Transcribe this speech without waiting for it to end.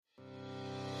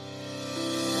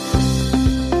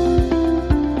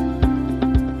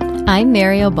I'm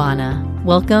Mary Obana.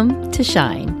 Welcome to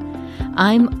Shine.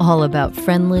 I'm all about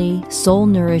friendly,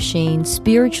 soul-nourishing,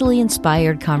 spiritually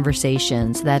inspired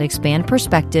conversations that expand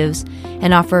perspectives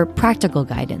and offer practical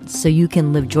guidance so you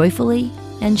can live joyfully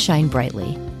and shine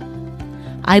brightly.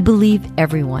 I believe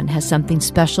everyone has something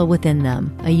special within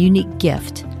them, a unique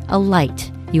gift, a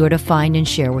light you are to find and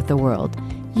share with the world.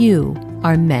 You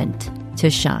are meant to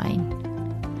shine.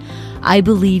 I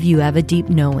believe you have a deep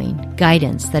knowing,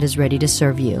 guidance that is ready to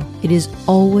serve you. It is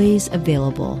always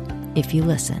available if you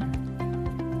listen.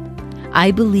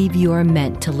 I believe you are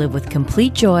meant to live with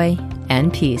complete joy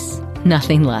and peace,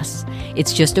 nothing less.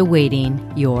 It's just awaiting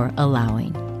your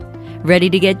allowing.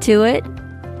 Ready to get to it?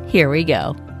 Here we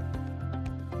go.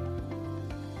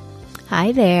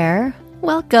 Hi there.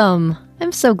 Welcome.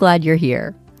 I'm so glad you're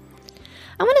here.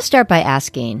 I want to start by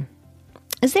asking,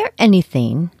 is there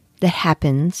anything that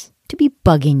happens to be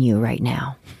bugging you right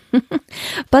now?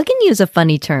 Bugging you is a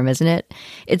funny term, isn't it?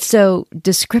 It's so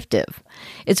descriptive.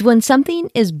 It's when something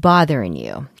is bothering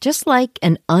you, just like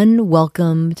an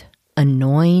unwelcomed,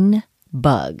 annoying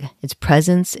bug. Its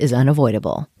presence is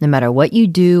unavoidable. No matter what you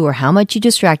do or how much you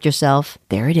distract yourself,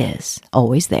 there it is,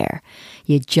 always there.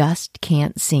 You just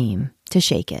can't seem to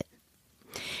shake it.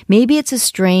 Maybe it's a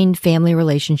strained family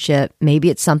relationship. Maybe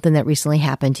it's something that recently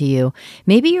happened to you.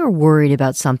 Maybe you're worried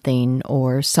about something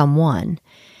or someone.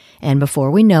 And before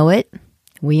we know it,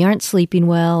 we aren't sleeping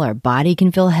well, our body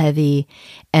can feel heavy,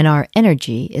 and our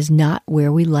energy is not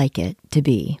where we like it to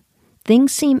be.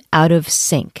 Things seem out of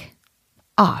sync,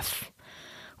 off.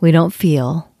 We don't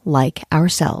feel like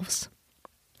ourselves.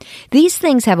 These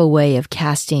things have a way of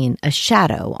casting a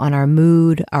shadow on our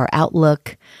mood, our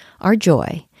outlook, our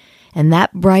joy. And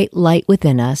that bright light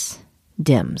within us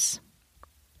dims.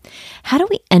 How do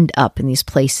we end up in these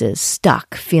places,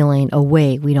 stuck, feeling a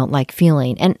way we don't like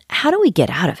feeling? And how do we get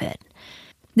out of it?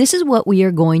 This is what we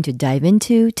are going to dive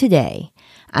into today.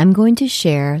 I'm going to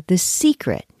share the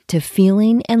secret to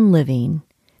feeling and living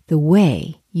the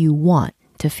way you want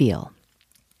to feel.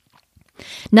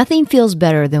 Nothing feels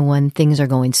better than when things are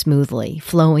going smoothly,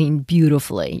 flowing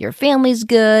beautifully. Your family's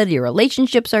good, your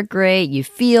relationships are great, you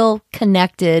feel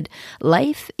connected.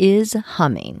 Life is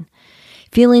humming.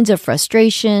 Feelings of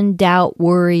frustration, doubt,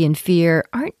 worry, and fear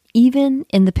aren't even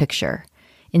in the picture.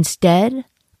 Instead,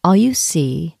 all you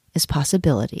see is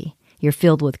possibility. You're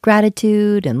filled with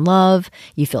gratitude and love,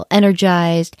 you feel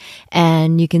energized,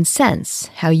 and you can sense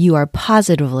how you are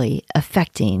positively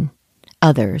affecting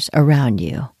others around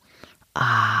you.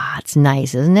 It's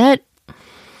nice, isn't it?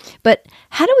 But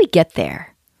how do we get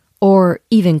there? Or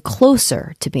even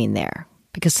closer to being there?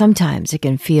 Because sometimes it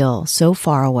can feel so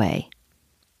far away.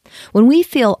 When we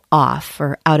feel off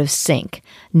or out of sync,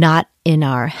 not in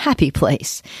our happy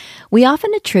place, we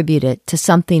often attribute it to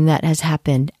something that has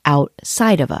happened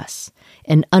outside of us.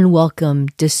 An unwelcome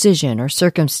decision or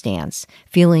circumstance,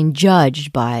 feeling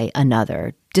judged by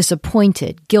another,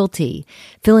 disappointed, guilty,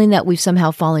 feeling that we've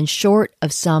somehow fallen short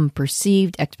of some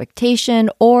perceived expectation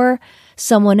or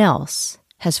someone else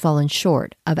has fallen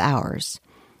short of ours.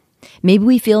 Maybe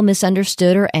we feel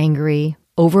misunderstood or angry,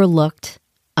 overlooked,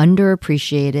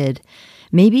 underappreciated.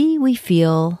 Maybe we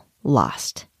feel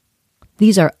lost.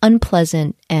 These are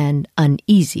unpleasant and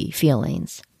uneasy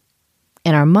feelings.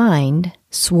 And our mind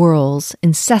swirls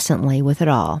incessantly with it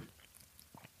all.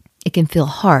 It can feel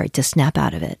hard to snap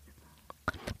out of it.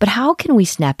 But how can we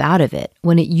snap out of it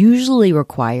when it usually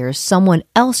requires someone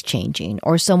else changing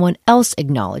or someone else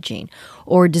acknowledging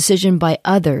or a decision by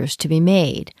others to be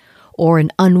made or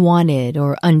an unwanted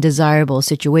or undesirable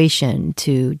situation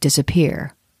to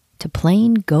disappear, to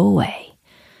plain go away?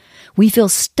 We feel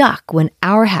stuck when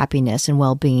our happiness and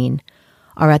well-being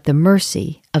are at the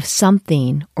mercy of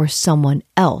something or someone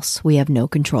else we have no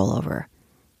control over.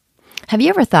 Have you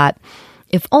ever thought,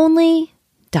 if only ...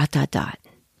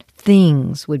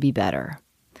 things would be better?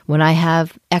 When I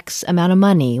have X amount of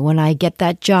money, when I get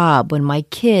that job, when my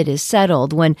kid is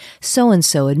settled, when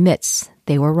so-and-so admits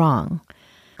they were wrong.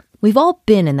 We've all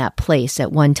been in that place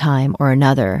at one time or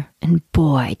another, and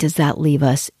boy, does that leave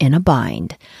us in a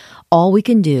bind. All we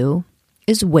can do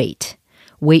is wait.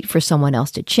 Wait for someone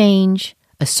else to change,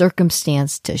 a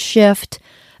circumstance to shift,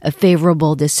 a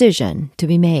favorable decision to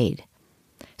be made.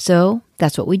 So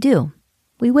that's what we do.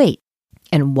 We wait.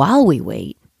 And while we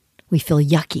wait, we feel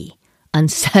yucky,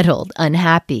 unsettled,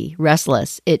 unhappy,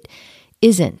 restless. It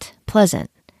isn't pleasant.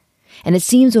 And it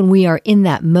seems when we are in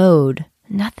that mode,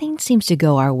 nothing seems to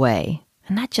go our way.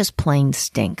 And that just plain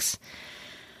stinks.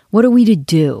 What are we to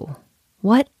do?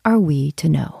 What are we to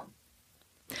know?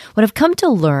 What I've come to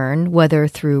learn, whether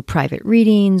through private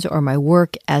readings or my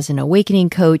work as an awakening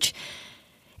coach,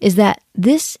 is that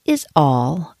this is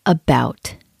all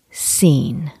about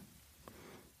seen?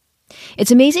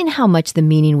 It's amazing how much the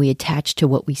meaning we attach to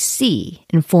what we see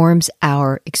informs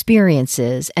our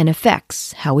experiences and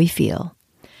affects how we feel.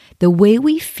 The way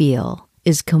we feel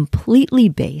is completely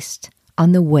based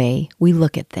on the way we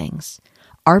look at things.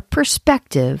 Our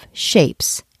perspective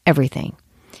shapes everything.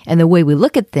 And the way we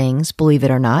look at things, believe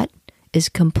it or not, is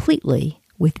completely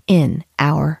within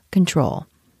our control.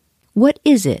 What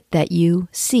is it that you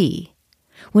see?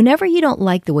 Whenever you don't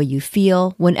like the way you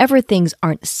feel, whenever things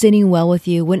aren't sitting well with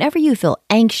you, whenever you feel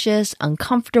anxious,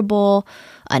 uncomfortable,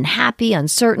 unhappy,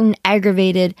 uncertain,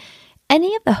 aggravated,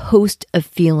 any of the host of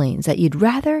feelings that you'd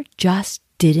rather just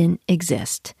didn't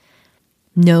exist,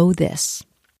 know this: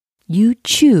 you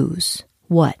choose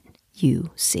what you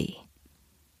see.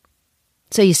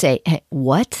 So you say, hey,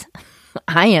 what?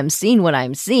 I am seeing what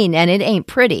I'm seeing, and it ain't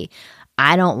pretty.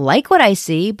 I don't like what I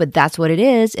see, but that's what it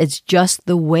is. It's just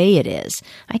the way it is.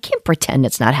 I can't pretend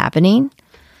it's not happening.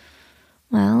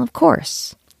 Well, of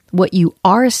course. What you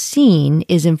are seeing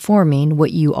is informing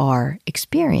what you are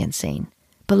experiencing.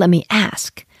 But let me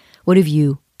ask, what have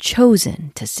you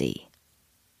chosen to see?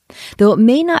 Though it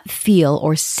may not feel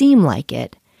or seem like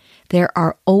it, there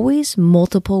are always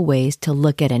multiple ways to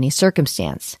look at any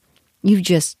circumstance. You've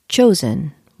just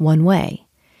chosen one way.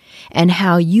 And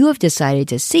how you have decided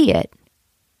to see it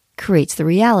creates the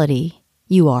reality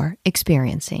you are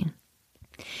experiencing.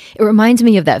 It reminds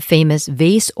me of that famous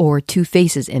vase or two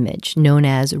faces image known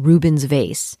as Rubens'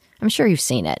 vase. I'm sure you've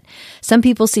seen it. Some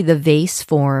people see the vase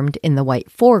formed in the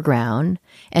white foreground,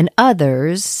 and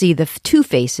others see the two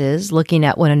faces looking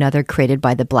at one another created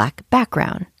by the black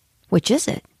background. Which is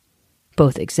it?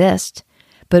 Both exist,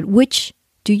 but which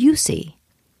do you see?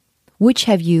 Which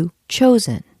have you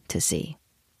chosen to see?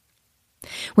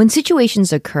 When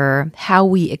situations occur, how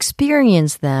we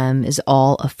experience them is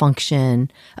all a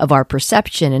function of our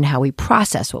perception and how we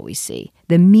process what we see,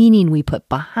 the meaning we put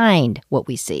behind what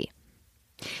we see.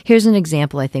 Here's an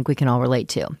example I think we can all relate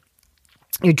to.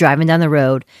 You're driving down the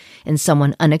road and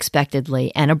someone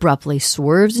unexpectedly and abruptly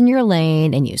swerves in your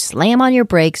lane and you slam on your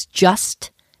brakes,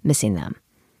 just missing them.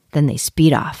 Then they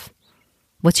speed off.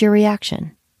 What's your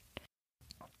reaction?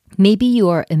 Maybe you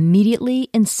are immediately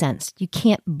incensed. You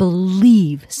can't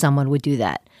believe someone would do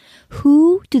that.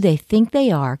 Who do they think they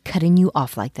are cutting you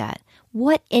off like that?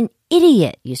 What an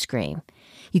idiot, you scream.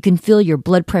 You can feel your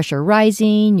blood pressure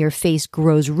rising, your face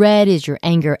grows red as your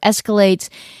anger escalates,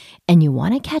 and you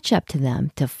want to catch up to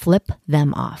them to flip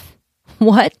them off.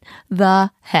 What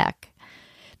the heck?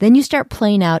 Then you start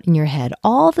playing out in your head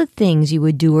all the things you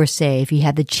would do or say if you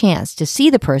had the chance to see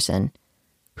the person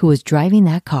who was driving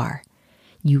that car.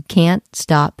 You can't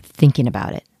stop thinking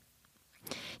about it.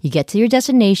 You get to your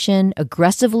destination,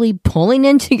 aggressively pulling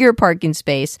into your parking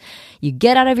space. You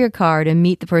get out of your car to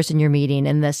meet the person you're meeting,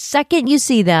 and the second you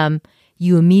see them,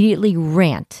 you immediately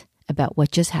rant about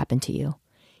what just happened to you.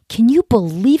 Can you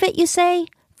believe it, you say?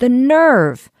 The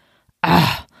nerve.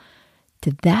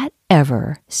 Did that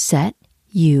ever set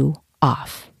you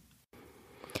off?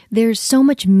 There's so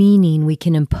much meaning we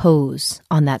can impose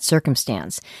on that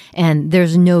circumstance, and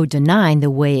there's no denying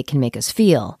the way it can make us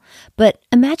feel. But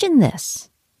imagine this.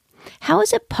 How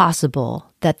is it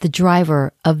possible that the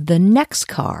driver of the next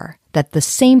car that the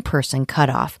same person cut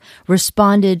off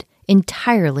responded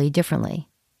entirely differently?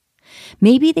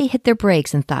 Maybe they hit their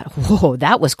brakes and thought, whoa,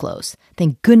 that was close.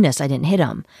 Thank goodness I didn't hit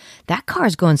him. That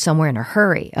car's going somewhere in a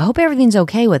hurry. I hope everything's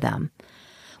okay with them.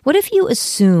 What if you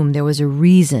assume there was a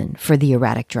reason for the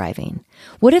erratic driving?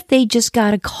 What if they just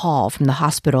got a call from the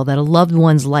hospital that a loved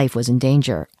one's life was in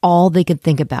danger? All they could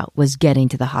think about was getting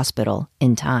to the hospital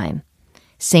in time.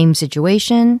 Same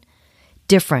situation,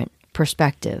 different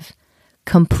perspective,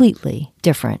 completely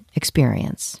different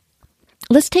experience.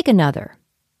 Let's take another.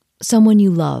 Someone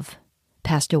you love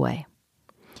passed away.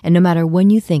 And no matter when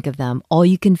you think of them, all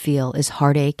you can feel is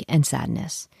heartache and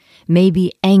sadness.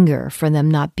 Maybe anger for them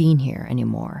not being here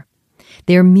anymore.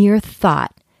 Their mere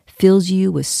thought fills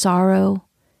you with sorrow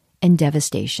and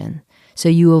devastation, so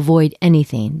you avoid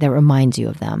anything that reminds you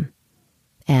of them.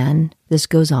 And this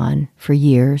goes on for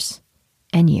years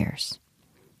and years.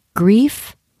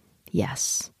 Grief?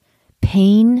 Yes.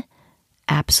 Pain?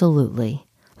 Absolutely.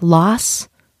 Loss?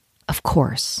 Of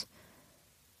course.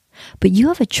 But you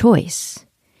have a choice.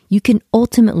 You can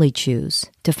ultimately choose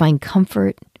to find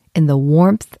comfort in the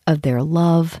warmth of their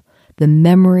love, the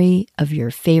memory of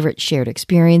your favorite shared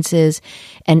experiences,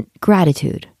 and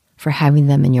gratitude for having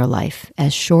them in your life,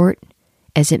 as short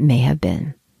as it may have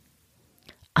been.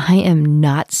 I am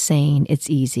not saying it's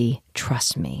easy,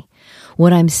 trust me.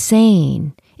 What I'm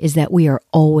saying is that we are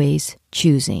always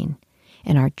choosing,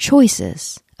 and our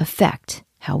choices affect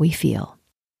how we feel.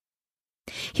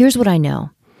 Here's what I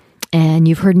know. And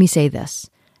you've heard me say this,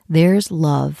 there's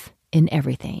love in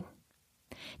everything.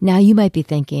 Now you might be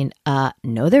thinking,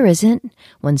 no, there isn't.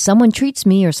 When someone treats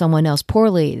me or someone else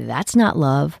poorly, that's not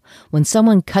love. When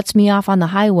someone cuts me off on the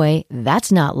highway,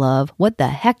 that's not love. What the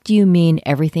heck do you mean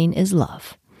everything is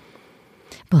love?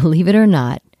 Believe it or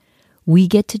not, we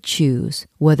get to choose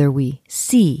whether we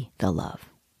see the love.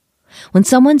 When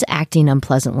someone's acting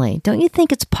unpleasantly, don't you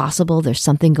think it's possible there's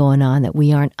something going on that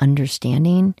we aren't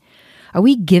understanding? Are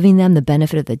we giving them the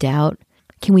benefit of the doubt?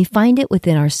 Can we find it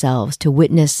within ourselves to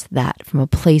witness that from a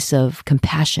place of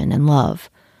compassion and love?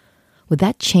 Would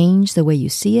that change the way you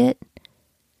see it?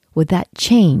 Would that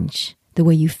change the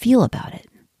way you feel about it?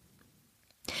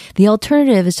 The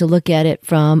alternative is to look at it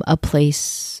from a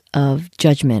place of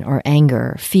judgment or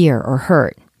anger, fear or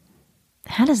hurt.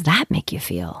 How does that make you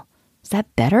feel? Is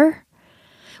that better?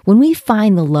 When we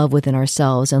find the love within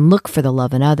ourselves and look for the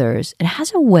love in others, it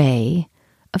has a way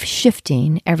of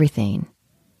shifting everything.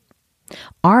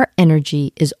 Our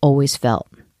energy is always felt.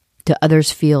 Do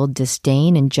others feel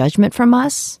disdain and judgment from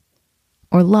us,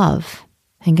 or love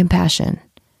and compassion?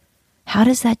 How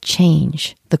does that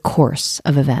change the course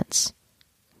of events?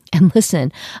 And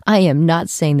listen, I am not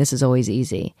saying this is always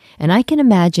easy, and I can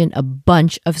imagine a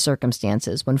bunch of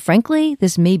circumstances when, frankly,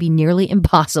 this may be nearly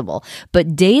impossible,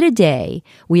 but day to day,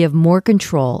 we have more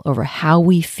control over how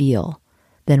we feel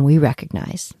than we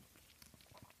recognize.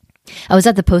 I was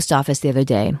at the post office the other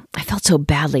day. I felt so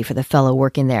badly for the fellow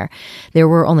working there. There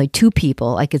were only 2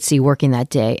 people I could see working that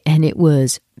day, and it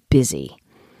was busy.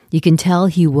 You can tell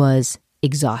he was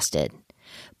exhausted.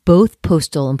 Both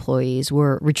postal employees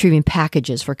were retrieving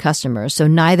packages for customers, so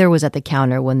neither was at the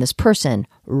counter when this person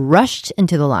rushed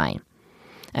into the line.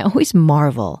 I always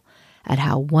marvel at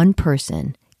how one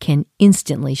person can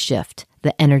instantly shift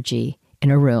the energy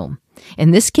in a room.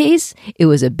 In this case, it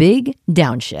was a big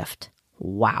downshift.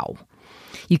 Wow.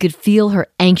 You could feel her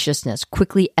anxiousness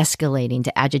quickly escalating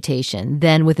to agitation.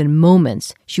 Then within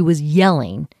moments, she was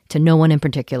yelling to no one in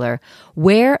particular,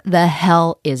 "Where the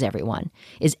hell is everyone?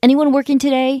 Is anyone working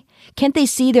today? Can't they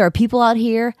see there are people out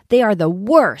here? They are the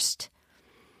worst."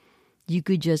 You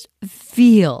could just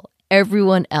feel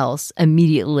everyone else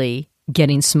immediately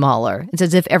getting smaller. It's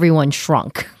as if everyone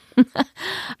shrunk.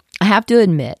 I have to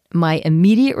admit, my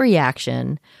immediate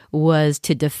reaction was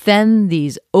to defend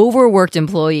these overworked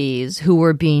employees who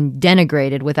were being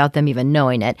denigrated without them even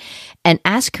knowing it and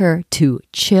ask her to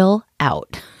chill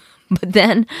out. But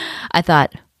then I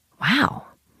thought, wow,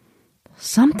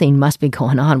 something must be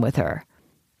going on with her.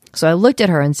 So I looked at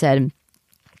her and said,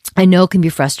 I know it can be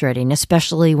frustrating,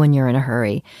 especially when you're in a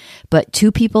hurry, but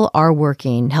 2 people are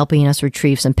working, helping us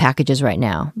retrieve some packages right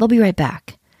now. They'll be right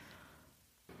back.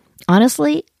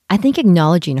 Honestly, I think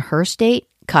acknowledging her state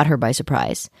caught her by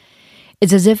surprise.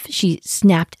 It's as if she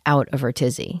snapped out of her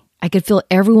tizzy. I could feel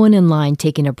everyone in line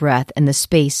taking a breath and the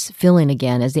space filling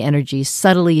again as the energy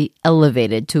subtly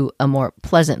elevated to a more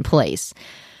pleasant place.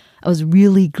 I was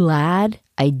really glad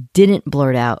I didn't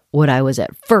blurt out what I was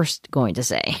at first going to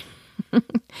say.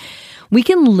 We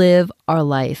can live our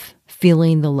life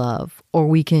feeling the love, or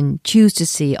we can choose to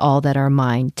see all that our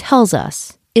mind tells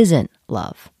us isn't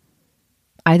love.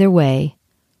 Either way,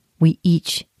 we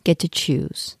each get to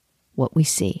choose what we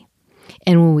see.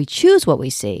 And when we choose what we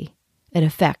see, it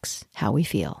affects how we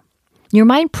feel. Your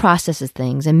mind processes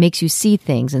things and makes you see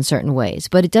things in certain ways,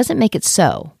 but it doesn't make it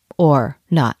so, or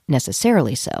not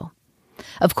necessarily so.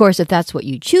 Of course, if that's what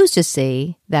you choose to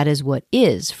see, that is what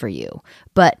is for you.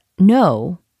 But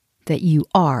know that you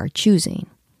are choosing.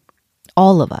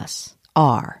 All of us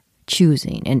are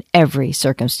choosing in every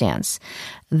circumstance.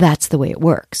 That's the way it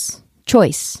works.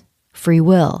 Choice, free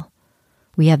will.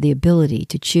 We have the ability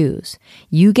to choose.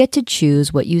 You get to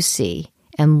choose what you see,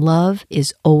 and love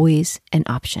is always an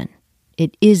option.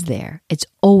 It is there. It's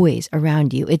always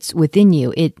around you. It's within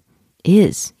you. It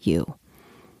is you.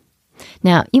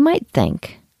 Now, you might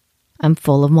think I'm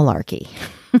full of malarkey,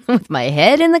 with my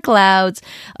head in the clouds,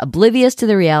 oblivious to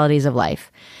the realities of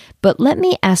life. But let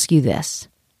me ask you this.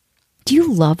 Do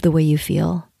you love the way you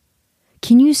feel?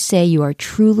 Can you say you are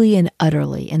truly and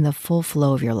utterly in the full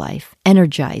flow of your life,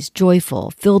 energized,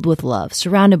 joyful, filled with love,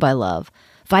 surrounded by love,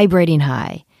 vibrating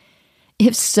high?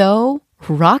 If so,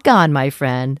 rock on, my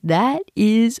friend. That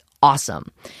is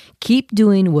awesome. Keep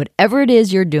doing whatever it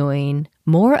is you're doing.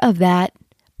 More of that,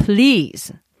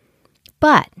 please.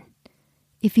 But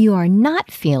if you are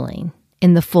not feeling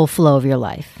in the full flow of your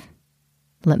life,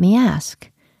 let me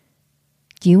ask,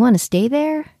 do you want to stay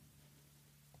there?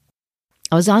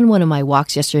 I was on one of my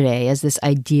walks yesterday as this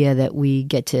idea that we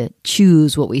get to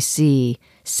choose what we see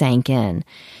sank in.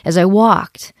 As I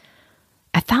walked,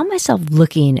 I found myself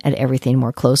looking at everything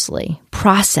more closely,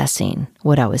 processing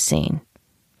what I was seeing.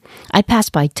 I pass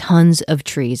by tons of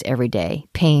trees every day,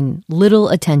 paying little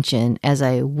attention as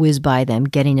I whiz by them,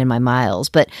 getting in my miles.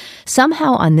 But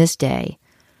somehow on this day,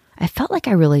 I felt like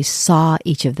I really saw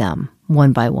each of them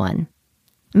one by one.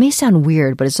 It may sound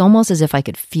weird, but it's almost as if I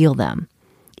could feel them,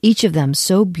 each of them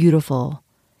so beautiful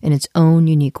in its own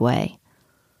unique way.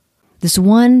 This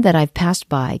one that I've passed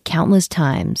by countless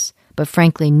times, but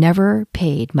frankly never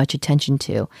paid much attention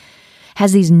to,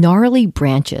 has these gnarly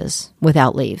branches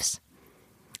without leaves.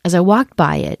 As I walked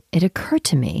by it, it occurred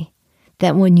to me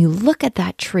that when you look at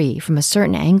that tree from a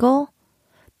certain angle,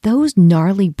 those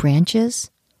gnarly branches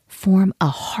form a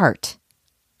heart.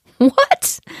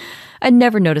 What? I'd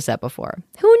never noticed that before.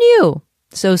 Who knew?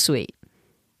 So sweet.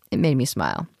 It made me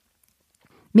smile.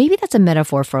 Maybe that's a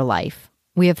metaphor for life.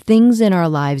 We have things in our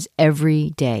lives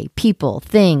every day, people,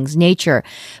 things, nature,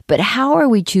 but how are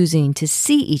we choosing to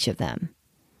see each of them?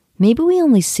 Maybe we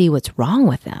only see what's wrong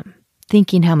with them,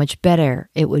 thinking how much better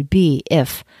it would be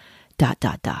if ...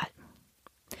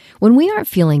 When we aren't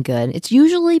feeling good, it's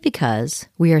usually because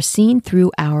we are seeing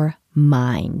through our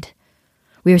mind.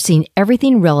 We are seeing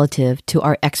everything relative to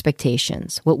our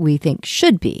expectations, what we think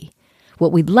should be,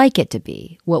 what we'd like it to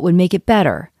be, what would make it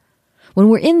better. When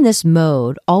we're in this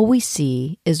mode, all we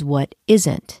see is what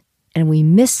isn't, and we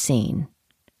miss seeing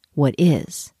what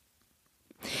is.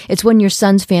 It's when your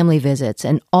son's family visits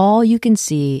and all you can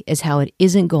see is how it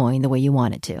isn't going the way you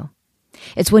want it to.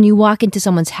 It's when you walk into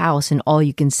someone's house and all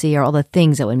you can see are all the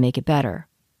things that would make it better.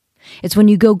 It's when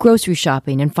you go grocery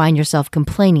shopping and find yourself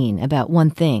complaining about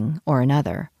one thing or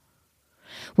another.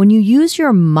 When you use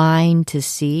your mind to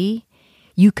see,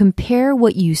 you compare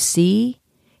what you see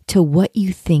to what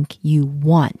you think you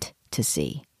want to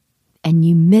see, and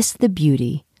you miss the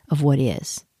beauty of what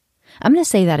is. I'm going to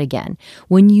say that again.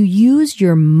 When you use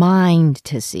your mind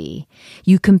to see,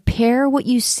 you compare what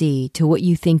you see to what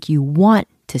you think you want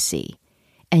to see,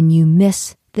 and you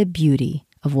miss the beauty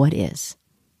of what is.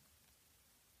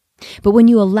 But when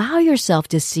you allow yourself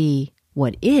to see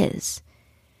what is,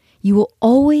 you will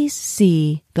always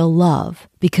see the love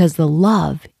because the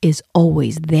love is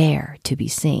always there to be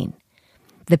seen.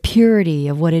 The purity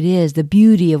of what it is, the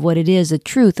beauty of what it is, the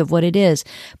truth of what it is,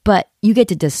 but you get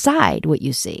to decide what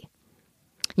you see.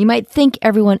 You might think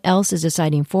everyone else is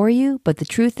deciding for you, but the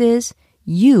truth is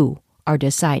you are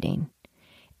deciding.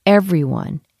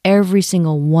 Everyone, every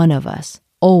single one of us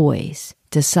always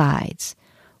decides.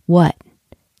 What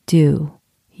do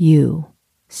you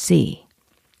see?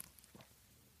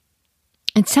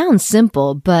 It sounds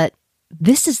simple, but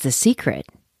this is the secret.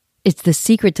 It's the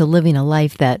secret to living a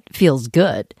life that feels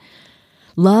good.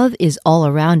 Love is all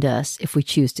around us if we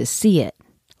choose to see it.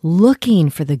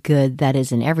 Looking for the good that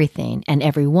is in everything and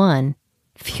everyone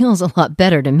feels a lot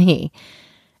better to me.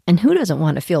 And who doesn't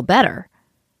want to feel better?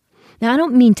 Now, I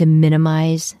don't mean to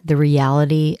minimize the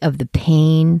reality of the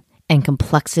pain and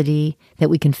complexity that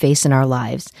we can face in our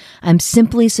lives. I'm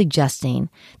simply suggesting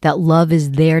that love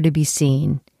is there to be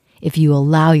seen if you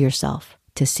allow yourself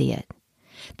to see it.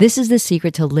 This is the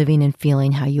secret to living and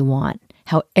feeling how you want,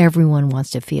 how everyone wants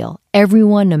to feel.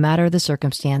 Everyone, no matter the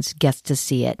circumstance, gets to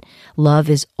see it. Love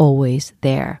is always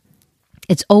there.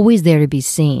 It's always there to be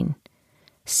seen.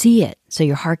 See it so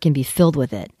your heart can be filled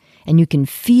with it, and you can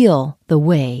feel the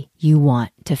way you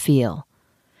want to feel.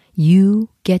 You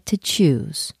get to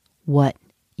choose what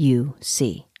you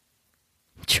see.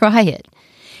 Try it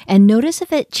and notice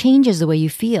if it changes the way you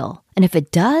feel. And if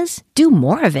it does, do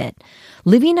more of it.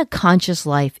 Living a conscious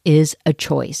life is a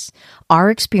choice. Our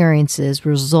experiences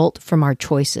result from our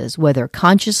choices, whether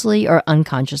consciously or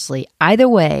unconsciously. Either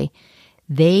way,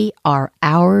 they are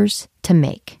ours to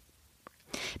make.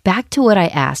 Back to what I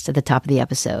asked at the top of the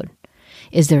episode.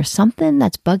 Is there something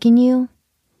that's bugging you?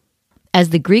 As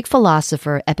the Greek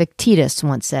philosopher Epictetus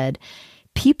once said,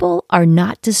 people are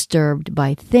not disturbed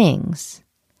by things,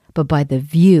 but by the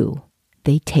view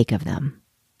they take of them.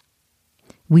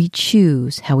 We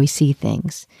choose how we see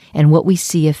things, and what we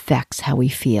see affects how we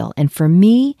feel. And for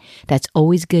me, that's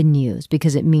always good news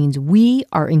because it means we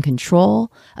are in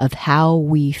control of how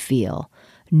we feel.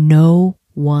 No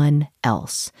one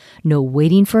else. No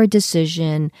waiting for a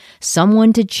decision,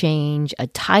 someone to change, a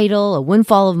title, a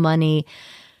windfall of money.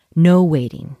 No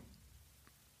waiting.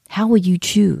 How will you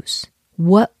choose?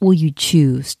 What will you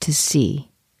choose to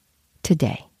see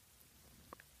today?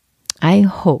 I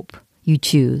hope you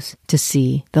choose to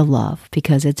see the love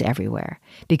because it's everywhere.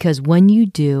 Because when you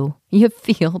do, you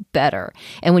feel better.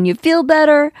 And when you feel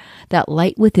better, that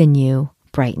light within you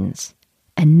brightens.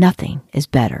 And nothing is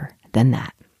better than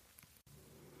that.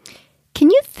 Can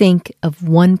you think of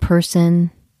one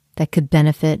person that could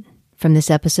benefit from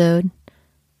this episode,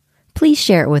 please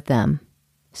share it with them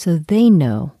so they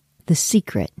know the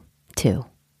secret too.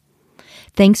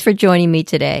 Thanks for joining me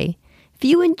today. If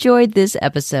you enjoyed this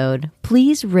episode,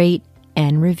 please rate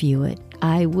and review it.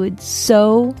 I would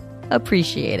so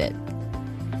appreciate it.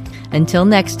 Until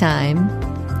next time,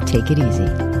 take it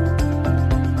easy.